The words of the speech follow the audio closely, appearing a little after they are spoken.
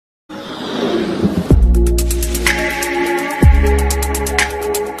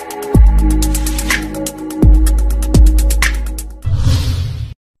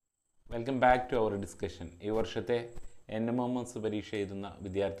back to our discussion. ഈ വർഷത്തെ Nmms പരീക്ഷ എഴുതുന്ന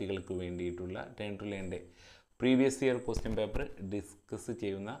വിദ്യാർത്ഥികൾക്ക് വേണ്ടിയിട്ടുള്ള turn to ലേണിൻ്റെ previous year question paper discuss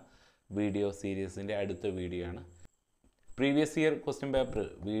ചെയ്യുന്ന വീഡിയോ സീരീസിൻ്റെ അടുത്ത വീഡിയോ ആണ്. Previous year question paper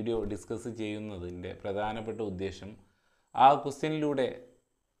video discuss ചെയ്യുന്നതിൻ്റെ പ്രധാനപ്പെട്ട ഉദ്ദേശം ആ ക്വസ്റ്റ്യനിലൂടെ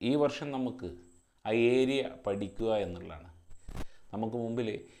ഈ വർഷം നമുക്ക് ആ ഏരിയ പഠിക്കുക എന്നുള്ളതാണ്. നമുക്ക് മുമ്പിൽ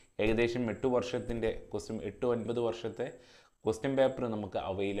ഏകദേശം 8 വർഷത്തിൻ്റെ 8-9 വർഷത്തെ ക്വസ്റ്റ്യൻ പേപ്പർ നമുക്ക്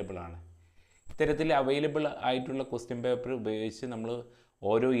അവൈലബിൾ ആണ്. ഇത്തരത്തിൽ അവൈലബിൾ ആയിട്ടുള്ള ക്വസ്റ്റ്യൻ പേപ്പർ ഉപയോഗിച്ച് നമ്മൾ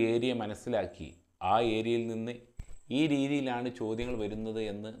ഓരോ ഏരിയ മനസ്സിലാക്കി ആ ഏരിയയിൽ നിന്ന് ഈ രീതിയിലാണ് ചോദ്യങ്ങൾ വരുന്നത്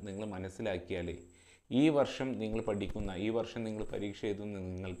എന്ന് നിങ്ങൾ മനസ്സിലാക്കിയാൽ ഈ വർഷം നിങ്ങൾ പഠിക്കുന്ന ഈ വർഷം നിങ്ങൾ പരീക്ഷ എഴുതുന്ന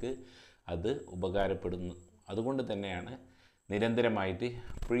നിങ്ങൾക്ക് അത് ഉപകാരപ്പെടുന്നു. അതുകൊണ്ട് തന്നെയാണ് നിരന്തരമായിട്ട്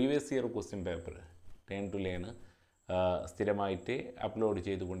previous year question paper turn to learn സ്ഥിരമായിട്ട് അപ്ലോഡ്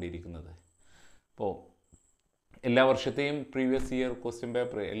ചെയ്തുകൊണ്ടിരിക്കുന്നത്. അപ്പോൾ എല്ലാ വർഷത്തെയും പ്രീവിയസ് ഇയർ ക്വസ്റ്റ്യൻ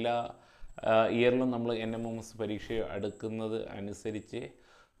പേപ്പർ എല്ലാ ഇയറിലും നമ്മൾ Nmms പരീക്ഷ അടുക്കുന്നത് അനുസരിച്ച്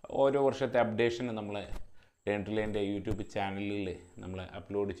ഓരോ വർഷത്തെ അപ്ഡേഷൻ നമ്മൾ ടേൺ ടു ലേണിൻ്റെ യൂട്യൂബ് ചാനലിൽ നമ്മൾ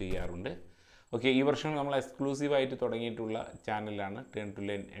അപ്ലോഡ് ചെയ്യാറുണ്ട്. ഓക്കെ, ഈ വർഷം നമ്മൾ എക്സ്ക്ലൂസീവായിട്ട് തുടങ്ങിയിട്ടുള്ള ചാനലാണ് ടേൺ ടു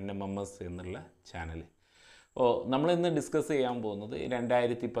ലേൺ Nmms എന്നുള്ള ചാനൽ. അപ്പോൾ നമ്മളിന്ന് ഡിസ്കസ് ചെയ്യാൻ പോകുന്നത്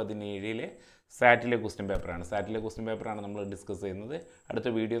 2017 സാറ്റിലെ ക്വസ്റ്റ്യൻ പേപ്പറാണ്. സാറ്റിലെ ക്വസ്റ്റ്യൻ പേപ്പറാണ് നമ്മൾ ഡിസ്കസ് ചെയ്യുന്നത്. അടുത്ത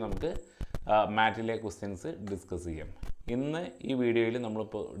വീഡിയോ നമുക്ക് മാറ്റിലെ ക്വസ്റ്റ്യൻസ് ഡിസ്കസ് ചെയ്യാം. ഇന്ന് ഈ വീഡിയോയിൽ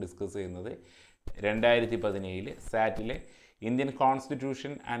നമ്മളിപ്പോൾ ഡിസ്കസ് ചെയ്യുന്നത് 2017 സാറ്റിലെ Indian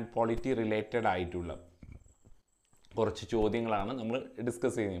constitution and polity related ആയിട്ടുള്ള കുറച്ച് ചോദ്യങ്ങളാണ് നമ്മൾ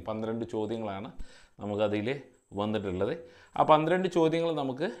ഡിസ്കസ് ചെയ്യുന്നത്. 12 ചോദ്യങ്ങളാണ് നമുക്കതിൽ വന്നിട്ടുള്ളത്. ആ 12 ചോദ്യങ്ങൾ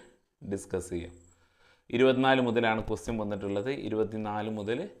നമുക്ക് ഡിസ്കസ് ചെയ്യാം. 24 മുതലാണ് ക്വസ്റ്റ്യൻ വന്നിട്ടുള്ളത്. 24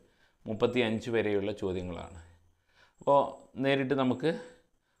 മുതൽ 35 വരെയുള്ള ചോദ്യങ്ങളാണ്. അപ്പോൾ നേരിട്ട് നമുക്ക്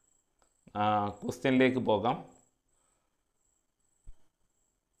ക്വസ്റ്റ്യനിലേക്ക് പോകാം.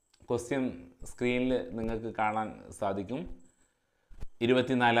 ക്വസ്റ്റ്യൻ സ്ക്രീനിൽ നിങ്ങൾക്ക് കാണാൻ സാധിക്കും.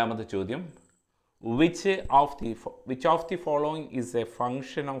 24ാമത്തെ ചോദ്യം, which of the following is A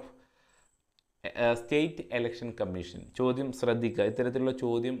function of state election commission. ചോദ്യം ശ്രദ്ധിക്കുക. ഇത്തരത്തിലുള്ള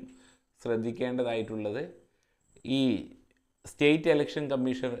ചോദ്യം ശ്രദ്ധിക്കേണ്ടതായിട്ടുള്ളത് ഈ state election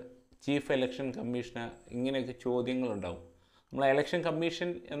commissioner, chief election commissioner, ഇങ്ങനെയൊക്കെ ചോദ്യങ്ങളുണ്ടാവും. നമ്മൾ ഇലക്ഷൻ കമ്മീഷൻ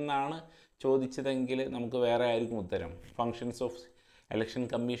എന്നാണ് ചോദിച്ചതെങ്കിൽ നമുക്ക് വേറെ ആയിരിക്കും ഉത്തരം. ഫങ്ഷൻസ് ഓഫ് ഇലക്ഷൻ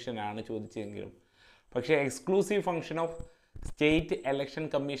കമ്മീഷനാണ് ചോദിച്ചതെങ്കിലും പക്ഷേ exclusive function of state election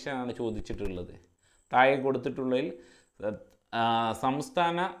കമ്മീഷനാണ് ചോദിച്ചിട്ടുള്ളത്. താഴെ കൊടുത്തിട്ടുള്ളതിൽ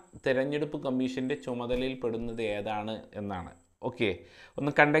സംസ്ഥാന തിരഞ്ഞെടുപ്പ് കമ്മീഷൻ്റെ ചുമതലയിൽ പെടുന്നത് ഏതാണ് എന്നാണ്. ഓക്കെ,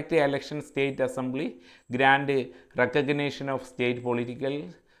 ഒന്ന് conduct election state assembly, grand recognition of state political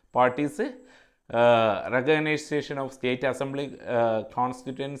parties, recognition of state assembly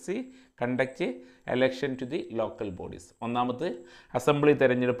constituency, conduct election to the local bodies. ഒന്നാമത് അസംബ്ലി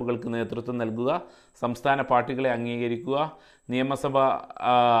തെരഞ്ഞെടുപ്പുകൾക്ക് നേതൃത്വം നൽകുക, സംസ്ഥാന പാർട്ടികളെ അംഗീകരിക്കുക, നിയമസഭാ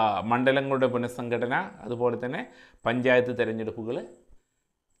മണ്ഡലങ്ങളുടെ പുനഃസംഘടന, അതുപോലെ തന്നെ പഞ്ചായത്ത് തെരഞ്ഞെടുപ്പുകൾ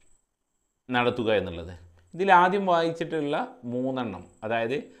നടത്തുക എന്നുള്ളത്. ഇതിൽ ആദ്യം വായിച്ചിട്ടുള്ള 3 എണ്ണം,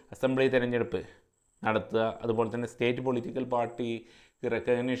 അതായത് അസംബ്ലി തെരഞ്ഞെടുപ്പ് നടത്തുക, അതുപോലെ തന്നെ സ്റ്റേറ്റ് പൊളിറ്റിക്കൽ പാർട്ടി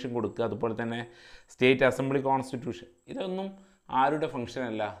റെക്കഗ്നേഷൻ കൊടുക്കുക, അതുപോലെ തന്നെ സ്റ്റേറ്റ് അസംബ്ലി കോൺസ്റ്റിറ്റ്യൂഷൻ, ഇതൊന്നും ആരുടെ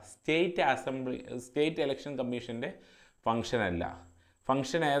ഫംഗ്ഷനല്ല? സ്റ്റേറ്റ് ഇലക്ഷൻ കമ്മീഷൻ്റെ ഫംഗ്ഷനല്ല.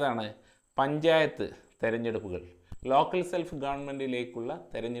 ഫംഗ്ഷൻ ഏതാണ്? പഞ്ചായത്ത് തെരഞ്ഞെടുപ്പുകൾ, ലോക്കൽ സെൽഫ് ഗവൺമെൻറ്റിലേക്കുള്ള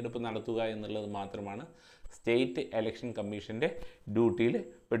തെരഞ്ഞെടുപ്പ് നടത്തുക എന്നുള്ളത് മാത്രമാണ് സ്റ്റേറ്റ് ഇലക്ഷൻ കമ്മീഷൻ്റെ ഡ്യൂട്ടിയിൽ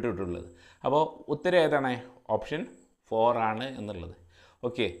പെട്ടിട്ടുള്ളത്. അപ്പോൾ ഉത്തരം ഏതാണ്? ഓപ്ഷൻ 4 ആണ് എന്നുള്ളത്.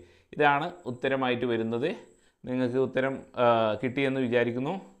 ഓക്കെ, ഇതാണ് ഉത്തരമായിട്ട് വരുന്നത്. നിങ്ങൾക്ക് ഉത്തരം കിട്ടിയെന്ന്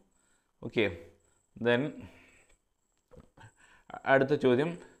വിചാരിക്കുന്നു. ഓക്കെ, ദെൻ അടുത്ത ചോദ്യം.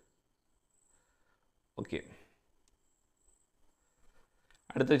 ഓക്കെ,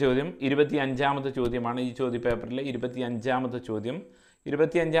 അടുത്ത ചോദ്യം 25ാമത്തെ ചോദ്യമാണ് ഈ ചോദ്യപേപ്പറിലെ 25ാമത്തെ ചോദ്യം.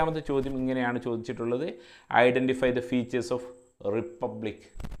 25ാമത്തെ ചോദ്യം ഇങ്ങനെയാണ് ചോദിച്ചിട്ടുള്ളത്. Identify the features of republic.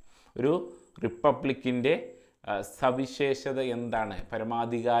 ഒരു റിപ്പബ്ലിക്കിൻ്റെ സവിശേഷത എന്താണ്?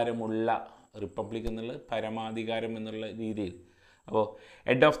 പരമാധികാരമുള്ള റിപ്പബ്ലിക് എന്നുള്ളത് പരമാധികാരം എന്നുള്ള രീതിയിൽ. അപ്പോൾ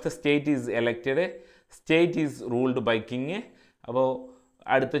head of the state is elected, state is ruled by king. അപ്പോൾ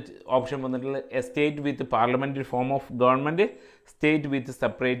അടുത്ത ഓപ്ഷൻ വന്നിട്ടുള്ളത് A state with parliamentary form of government, state with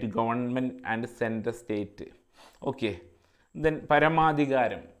separate government and central state. Okay, then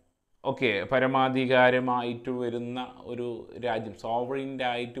പരമാധികാരം. ഓക്കെ, പരമാധികാരമായിട്ട് വരുന്ന ഒരു രാജ്യം, സോവറിൻ്റെ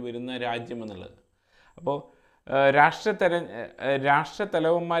ആയിട്ട് വരുന്ന രാജ്യം എന്നുള്ളത്. അപ്പോൾ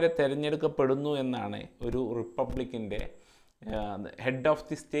രാഷ്ട്രത്തലവന്മാരെ തിരഞ്ഞെടുക്കപ്പെടുന്നു എന്നാണ് ഒരു റിപ്പബ്ലിക്കിൻ്റെ head of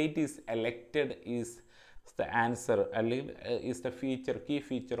the state is elected is the answer, അല്ലെങ്കിൽ is the feature, key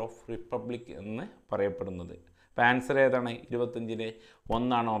feature of republic എന്ന് പറയപ്പെടുന്നത്. അപ്പോൾ ആൻസർ ഏതാണ്? 25-ൽ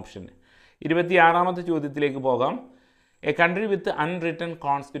 1 ഓപ്ഷൻ. 26ാമത്തെ ചോദ്യത്തിലേക്ക് പോകാം. A country with unwritten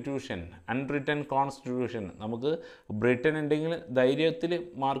constitution നമുക്ക് ബ്രിട്ടൻ ഉണ്ടെങ്കിൽ ധൈര്യത്തിൽ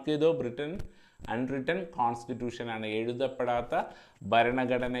മാർക്ക് ചെയ്തോ. ബ്രിട്ടൻ അൺറിട്ടൺ കോൺസ്റ്റിറ്റ്യൂഷനാണ്, എഴുതപ്പെടാത്ത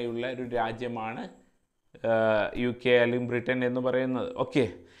ഭരണഘടനയുള്ള ഒരു രാജ്യമാണ് UK അല്ലെങ്കിൽ ബ്രിട്ടൻ എന്ന് പറയുന്നത്. Okay,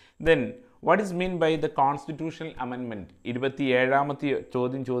 then what is mean by the constitutional amendment? 27ാമത്തെ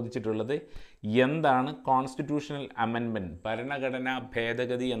ചോദ്യം ചോദിച്ചിട്ടുള്ളത് എന്താണ് കോൺസ്റ്റിറ്റ്യൂഷണൽ അമെൻമെൻറ്റ്, ഭരണഘടനാ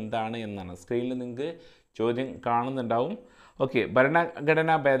ഭേദഗതി എന്താണ് എന്നാണ്. സ്ക്രീനിൽ നിങ്ങൾക്ക് ചോദ്യം കാണുന്നുണ്ടാവും. ഓക്കെ,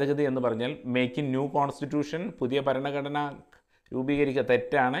 ഭരണഘടനാ ഭേദഗതി എന്ന് പറഞ്ഞാൽ മേക്കിംഗ് ന്യൂ കോൺസ്റ്റിറ്റ്യൂഷൻ, പുതിയ ഭരണഘടന രൂപീകരിക്കുക,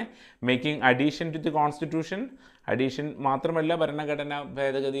 തെറ്റാണ്. Making addition to the constitution, addition മാത്രമല്ല ഭരണഘടനാ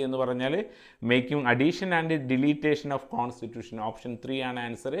ഭേദഗതി എന്ന് പറഞ്ഞാൽ making addition and ഡിലീറ്റേഷൻ of constitution. Option 3 ആണ്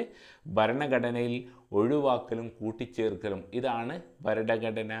ആൻസർ. ഭരണഘടനയിൽ ഒഴിവാക്കലും കൂട്ടിച്ചേർക്കലും, ഇതാണ്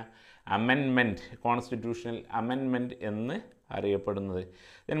ഭരണഘടന അമെൻമെൻറ്റ്, കോൺസ്റ്റിറ്റ്യൂഷണൽ അമെൻമെൻറ്റ് എന്ന് അറിയപ്പെടുന്നത്.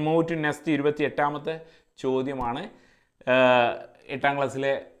 ദെൻ മൂവ് ടു നെക്സ്റ്റ് 28ാമത്തെ ചോദ്യമാണ്. 8ാം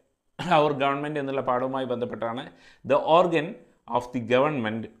ക്ലാസ്സിലെ അവർ ഗവൺമെൻറ് എന്നുള്ള പാഠവുമായി ബന്ധപ്പെട്ടാണ്. The organ of the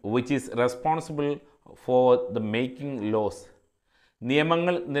government which is responsible for the making loss.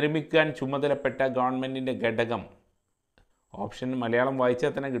 നിയമങ്ങൾ നിർമ്മിക്കാൻ ചുമതലപ്പെട്ട ഗവൺമെൻറ്റിൻ്റെ ഘടകം. ഓപ്ഷൻ മലയാളം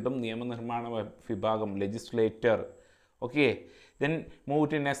വായിച്ചാൽ തന്നെ കിട്ടും, നിയമനിർമ്മാണ വിഭാഗം, legislator. Okay, then move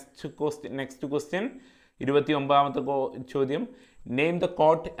to next question 29ാമത്തെ ചോദ്യം. Name the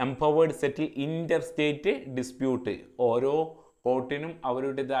court empowered settle inter state dispute. ഓരോ കോർട്ടിനും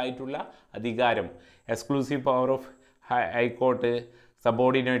അവരുടേതായിട്ടുള്ള അധികാരം. Exclusive power of high court,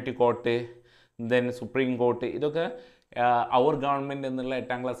 subordinate court, then supreme court. ഇതൊക്കെ അവർ ഗവൺമെൻറ് എന്നുള്ള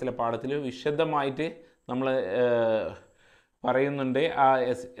 8ാം ക്ലാസ്സിലെ പാഠത്തിൽ വിശദമായിട്ട് നമ്മൾ പറയുന്നുണ്ട്. ആ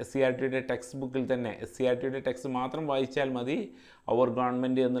SCERTയുടെ ടെക്സ്റ്റ് ബുക്കിൽ തന്നെ, SCERTയുടെ ടെക്സ്റ്റ് മാത്രം വായിച്ചാൽ മതി. അവർ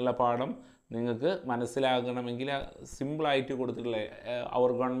ഗവൺമെൻറ് എന്നുള്ള പാഠം നിങ്ങൾക്ക് മനസ്സിലാകണമെങ്കിൽ സിമ്പിളായിട്ട് കൊടുത്തിട്ടുള്ള അവർ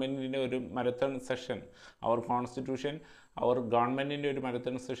ഗവൺമെൻറ്റിൻ്റെ ഒരു മരത്തൺ സെഷൻ, അവർ കോൺസ്റ്റിറ്റ്യൂഷൻ, അവർ ഗവൺമെൻറ്റിൻ്റെ ഒരു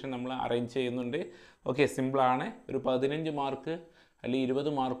മരത്തൺ സെഷൻ നമ്മൾ അറേഞ്ച് ചെയ്യുന്നുണ്ട്. ഓക്കെ, സിമ്പിളാണ്. ഒരു 15 മാർക്ക് അല്ലെങ്കിൽ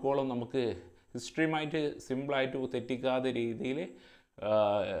 20 മാർക്കോളം നമുക്ക് ഹിസ്റ്ററിയുമായിട്ട് സിമ്പിളായിട്ട് തെറ്റിക്കാത്ത രീതിയിൽ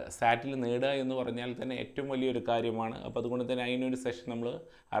സാറ്റിൽ നേടുക എന്ന് പറഞ്ഞാൽ തന്നെ ഏറ്റവും വലിയൊരു കാര്യമാണ്. അപ്പോൾ അതുകൊണ്ട് തന്നെ അതിനൊരു സെഷൻ നമ്മൾ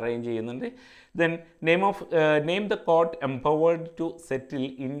അറേഞ്ച് ചെയ്യുന്നുണ്ട്. Then name the court empowered to settle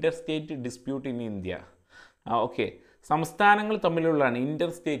inter state dispute in India. Okay, സംസ്ഥാനങ്ങൾ തമ്മിലുള്ളതാണ്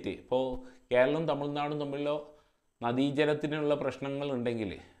ഇൻ്റർ സ്റ്റേറ്റ്. ഇപ്പോൾ കേരളവും തമിഴ്നാടും തമ്മിലുള്ള നദീജലത്തിനുള്ള പ്രശ്നങ്ങൾ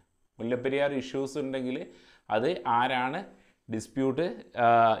ഉണ്ടെങ്കിൽ, മുല്ലപ്പെരിയാർ ഇഷ്യൂസ് ഉണ്ടെങ്കിൽ അത് ആരാണ് ഡിസ്പ്യൂട്ട്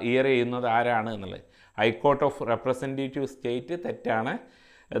ഇയർ ചെയ്യുന്നത് ആരാണ് എന്നുള്ളത്. ഹൈക്കോർട്ട് ഓഫ് റെപ്രസെൻറ്റേറ്റീവ് സ്റ്റേറ്റ് തെറ്റാണ്.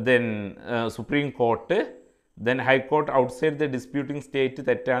 Then supreme court, then high court outside the disputing state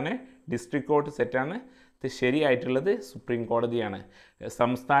തെറ്റാണ്. ഡിസ്ട്രിക്ട് കോർട്ട് തെറ്റാണ്. ഇത് ശരിയായിട്ടുള്ളത് സുപ്രീം കോടതിയാണ്.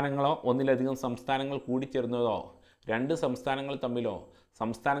 സംസ്ഥാനങ്ങളോ ഒന്നിലധികം സംസ്ഥാനങ്ങൾ കൂടിച്ചേർന്നതോ 2 സംസ്ഥാനങ്ങൾ തമ്മിലോ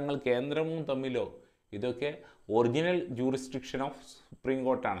സംസ്ഥാനങ്ങൾ കേന്ദ്രവും തമ്മിലോ ഇതൊക്കെ original jurisdiction of supreme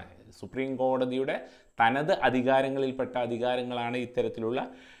കോർട്ടാണ്. Supreme കോടതിയുടെ തനത് അധികാരങ്ങളിൽപ്പെട്ട അധികാരങ്ങളാണ് ഇത്തരത്തിലുള്ള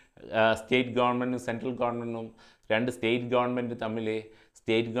സ്റ്റേറ്റ് ഗവൺമെൻറ്റും സെൻട്രൽ ഗവൺമെൻറ്റും 2 സ്റ്റേറ്റ് ഗവൺമെൻറ് തമ്മിൽ,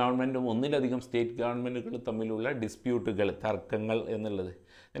 സ്റ്റേറ്റ് ഗവൺമെൻറ്റും ഒന്നിലധികം സ്റ്റേറ്റ് ഗവൺമെൻറ്റുകൾ തമ്മിലുള്ള ഡിസ്പ്യൂട്ടുകൾ, തർക്കങ്ങൾ എന്നുള്ളത്.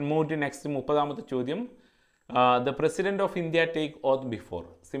 ദെൻ മൂവ് ടു നെക്സ്റ്റ് 30ാമത്തെ ചോദ്യം. The president of India take oath before.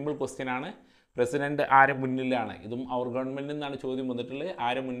 Simple question ആണ്. പ്രസിഡൻറ്റ് ആരെ മുന്നിലാണ്? ഇതും അവർ ഗവൺമെൻറ്റിൽ നിന്നാണ് ചോദ്യം വന്നിട്ടുള്ളത്.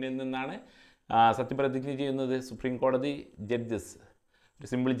 ആരെ മുന്നിൽ നിന്നാണ് സത്യപ്രതിജ്ഞ ചെയ്യുന്നത്? സുപ്രീം കോടതി ജഡ്ജസ്. ഒരു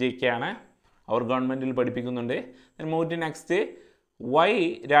സിമ്പിൾ JK ആണ്, അവർ ഗവൺമെൻറ്റിൽ പഠിപ്പിക്കുന്നുണ്ട്. Then move to next. Y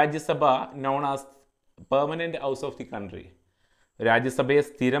Rajya Sabha known as permanent house of the country? രാജ്യസഭയെ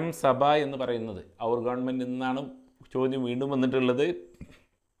സ്ഥിരം സഭ എന്ന് പറയുന്നത് അവർ ഗവൺമെൻറ്റിൽ നിന്നാണ് ചോദ്യം വീണ്ടും വന്നിട്ടുള്ളത്.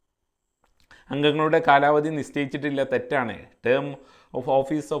 അംഗങ്ങളുടെ കാലാവധി നിശ്ചയിച്ചിട്ടില്ല, തെറ്റാണ്. Term of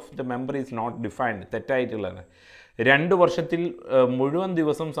office of the member is not defined, തെറ്റായിട്ടുള്ളതാണ്. 2 വർഷത്തിൽ മുഴുവൻ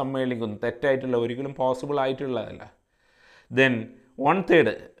ദിവസം സമ്മേളിക്കുന്നു, തെറ്റായിട്ടുള്ള, ഒരിക്കലും possible ആയിട്ടുള്ളതല്ല. Then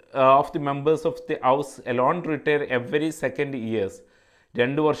 1/3 of the members of the house alone retire every 2 years.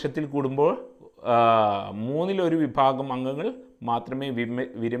 2 വർഷത്തിൽ കൂടുമ്പോൾ 1/3 വിഭാഗം അംഗങ്ങൾ മാത്രമേ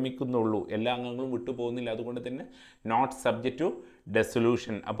വിരമിക്കുന്നുള്ളൂ. എല്ലാ അംഗങ്ങളും വിട്ടുപോകുന്നില്ല. അതുകൊണ്ട് തന്നെ നോട്ട് സബ്ജക്റ്റ് ടു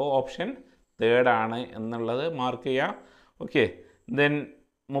ഡെസൊല്യൂഷൻ. അപ്പോൾ ഓപ്ഷൻ 3 ആണ് എന്നുള്ളത് മാർക്ക് ചെയ്യുക. ഓക്കെ, ദെൻ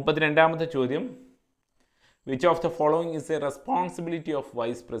 32ാമത്തെ ചോദ്യം. Which of the following is A responsibility of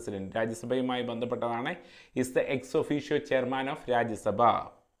vice president? രാജ്യസഭയുമായി ബന്ധപ്പെട്ടതാണ്. Is the ex officio chairman of Rajya Sabha.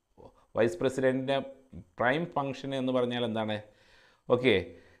 Vice പ്രസിഡൻറ്റിൻ്റെ prime function എന്ന് പറഞ്ഞാൽ എന്താണ്? ഓക്കെ,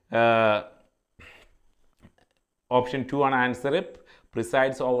 ഓപ്ഷൻ 2 ആണ് answer.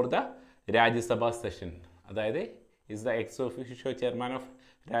 Presides over the Rajya Sabha session. അതായത് is the ex officio chairman of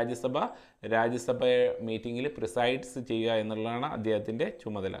Rajya Sabha, Rajya Sabha മീറ്റിങ്ങിൽ presides ചെയ്യുക എന്നുള്ളതാണ് അദ്ദേഹത്തിൻ്റെ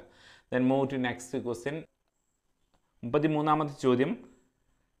ചുമതല. Then move to next question. 33ാമത്തെ ചോദ്യം.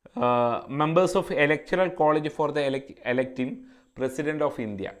 Members of electoral college for the എലക്റ്റിംഗ് president of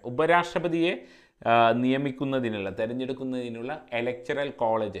India. ഉപരാഷ്ട്രപതിയെ നിയമിക്കുന്നതിനുള്ള തിരഞ്ഞെടുക്കുന്നതിനുള്ള ഇലക്ടറൽ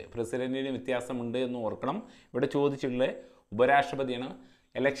കോളേജ്, പ്രസിഡൻറ്റിന് വ്യത്യാസമുണ്ട് എന്ന് ഓർക്കണം. ഇവിടെ ചോദിച്ചിട്ടുള്ളത് ഉപരാഷ്ട്രപതിയാണ്.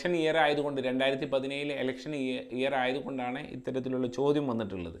 ഇലക്ഷൻ ഇയർ ആയതുകൊണ്ട് 2017 ഇലക്ഷൻ ഇയർ ആയതുകൊണ്ടാണ് ഇത്തരത്തിലുള്ള ചോദ്യം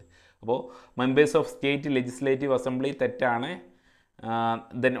വന്നിട്ടുള്ളത്. അപ്പോൾ members of state legislative assembly തെറ്റാണ്.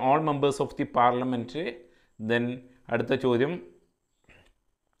 Then all members of the parliament. Then അടുത്ത ചോദ്യം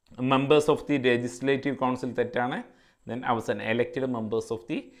members of the legislative council തെറ്റാണ്. ദെൻ അവസാനം elected members of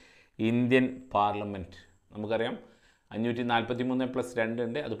the Indian parliament. നമുക്കറിയാം 543+2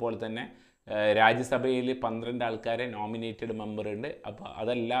 ഉണ്ട്. അതുപോലെ തന്നെ രാജ്യസഭയിൽ 12 ആൾക്കാരെ നോമിനേറ്റഡ് മെമ്പർ ഉണ്ട്. അപ്പോൾ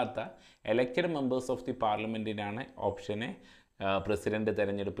അതല്ലാത്ത elected members of the പാർലമെൻറ്റിനാണ് option president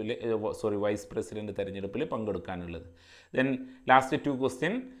തെരഞ്ഞെടുപ്പിൽ വൈസ് പ്രസിഡൻറ്റ് തെരഞ്ഞെടുപ്പിൽ പങ്കെടുക്കാനുള്ളത്. Then last 2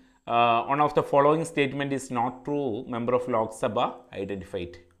 question. One of the following statement is not true, member of Lok Sabha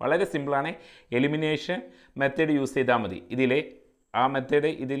identified. വളരെ സിമ്പിളാണ്. എലിമിനേഷൻ മെത്തേഡ് യൂസ് ചെയ്താൽ മതി. ആ മെത്തേഡ്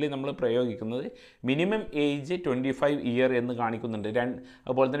ഇതിൽ നമ്മൾ പ്രയോഗിക്കുന്നത് മിനിമം ഏജ് 25 ഇയർ എന്ന് കാണിക്കുന്നുണ്ട്.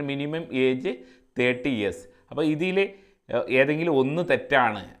 അതുപോലെ തന്നെ മിനിമം ഏജ് 30 ഇയേഴ്സ്. അപ്പോൾ ഇതിൽ ഏതെങ്കിലും ഒന്ന്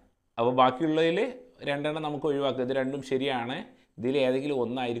തെറ്റാണ്. അപ്പോൾ ബാക്കിയുള്ളതിൽ 2 നമുക്ക് ഒഴിവാക്കുക. ഇത് രണ്ടും ശരിയാണ്. ഇതിൽ ഏതെങ്കിലും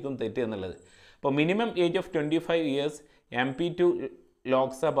ഒന്നായിരിക്കും തെറ്റ് എന്നുള്ളത്. അപ്പോൾ minimum age of 25 years MP to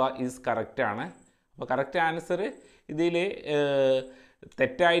Lok Sabha is കറക്റ്റാണ്. അപ്പോൾ കറക്റ്റ് ആൻസർ ഇതിൽ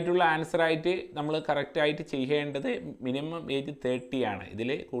തെറ്റായിട്ടുള്ള ആൻസറായിട്ട് നമ്മൾ കറക്റ്റായിട്ട് ചെയ്യേണ്ടത് മിനിമം ഏജ് 30 ആണ്. ഇതിൽ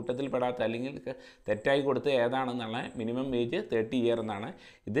കൂട്ടത്തിൽ പെടാത്ത അല്ലെങ്കിൽ തെറ്റായി കൊടുത്ത് ഏതാണെന്നുള്ള മിനിമം ഏജ് 30 ഇയർ എന്നാണ്.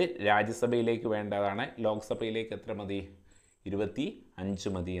 ഇത് രാജ്യസഭയിലേക്ക് വേണ്ടതാണ്. ലോക്സഭയിലേക്ക് എത്ര മതി?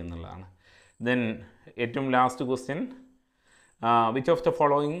 25 മതി എന്നുള്ളതാണ്. ദെൻ ഏറ്റവും last question. Which of the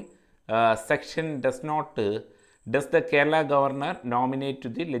following section does the Kerala governor nominate to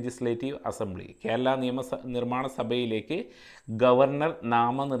the legislative assembly? Kerala നിർമ്മാണ സഭയിലേക്ക് ഗവർണർ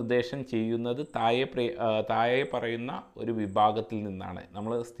നാമനിർദ്ദേശം ചെയ്യുന്നത് താഴെ പറയുന്ന ഒരു വിഭാഗത്തിൽ നിന്നാണ്.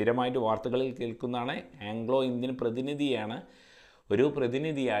 നമ്മൾ സ്ഥിരമായിട്ട് വാർത്തകളിൽ കേൾക്കുന്നതാണ്. ആംഗ്ലോ ഇന്ത്യൻ പ്രതിനിധിയാണ് ഒരു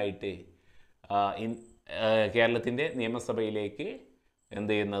പ്രതിനിധിയായിട്ട് കേരളത്തിൻ്റെ നിയമസഭയിലേക്ക്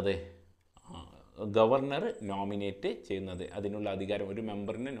എന്ത് ചെയ്യുന്നത്? ഗവർണർ നോമിനേറ്റ് ചെയ്യുന്നത്. അതിനുള്ള അധികാരം, ഒരു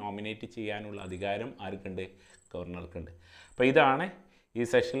മെമ്പറിനെ നോമിനേറ്റ് ചെയ്യാനുള്ള അധികാരം ആർക്കുണ്ട്? ഗവർണർക്കുണ്ട്. അപ്പോൾ ഇതാണ് ഈ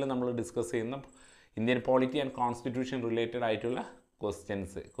സെഷനിൽ നമ്മൾ ഡിസ്കസ് ചെയ്യുന്ന Indian polity and constitution related ആയിട്ടുള്ള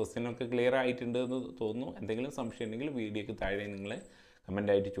ക്വസ്റ്റ്യനൊക്കെ ക്ലിയർ ആയിട്ടുണ്ട് എന്ന് തോന്നുന്നു. എന്തെങ്കിലും സംശയം ഉണ്ടെങ്കിൽ വീഡിയോയ്ക്ക് താഴെ നിങ്ങൾ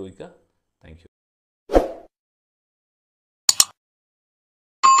കമൻ്റായിട്ട് ചോദിക്കുക. Thank you.